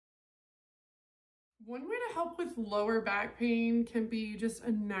One way to help with lower back pain can be just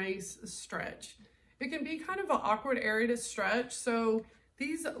a nice stretch. It can be kind of an awkward area to stretch, so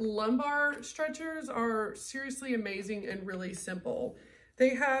these lumbar stretchers are seriously amazing and really simple. They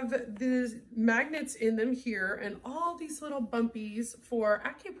have these magnets in them here and all these little bumpies for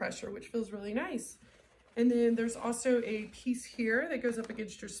acupressure, which feels really nice. And then there's also a piece here that goes up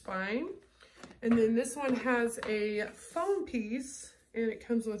against your spine. And then this one has a foam piece and it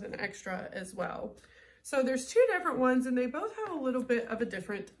comes with an extra as well. So there's two different ones and they both have a little bit of a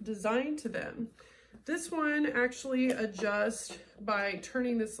different design to them. This one actually adjusts by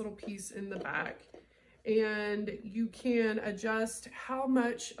turning this little piece in the back, and you can adjust how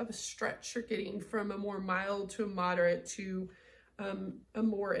much of a stretch you're getting from a more mild to a moderate to a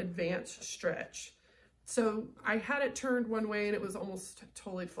more advanced stretch. So I had it turned one way and it was almost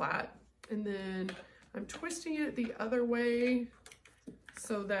totally flat. And then I'm twisting it the other way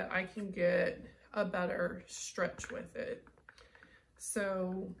so that I can get a better stretch with it.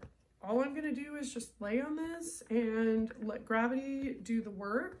 So all I'm gonna do is just lay on this and let gravity do the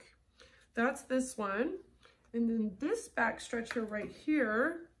work. That's this one. And then this back stretcher right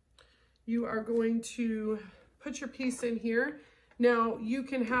here, you are going to put your piece in here. Now you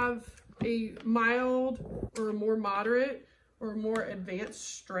can have a mild or a more moderate or more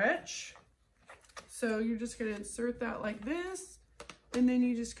advanced stretch. So you're just gonna insert that like this, and then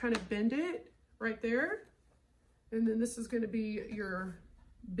you just kind of bend it right there. And then this is gonna be your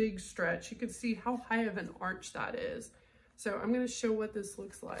big stretch. You can see how high of an arch that is. So I'm going to show what this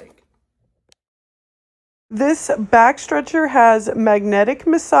looks like. This back stretcher has magnetic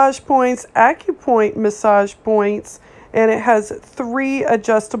massage points, acupoint massage points, and it has 3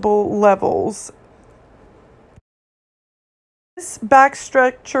 adjustable levels. This back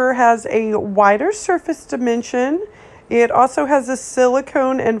stretcher has a wider surface dimension. It also has a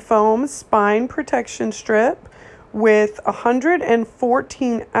silicone and foam spine protection strip with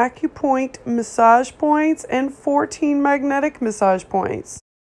 114 acupoint massage points and 14 magnetic massage points.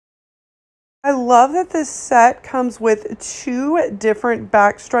 I love that this set comes with 2 different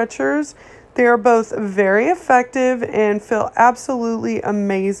back stretchers. They are both very effective and feel absolutely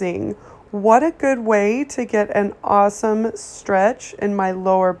amazing. What a good way to get an awesome stretch in my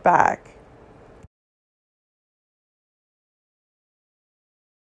lower back.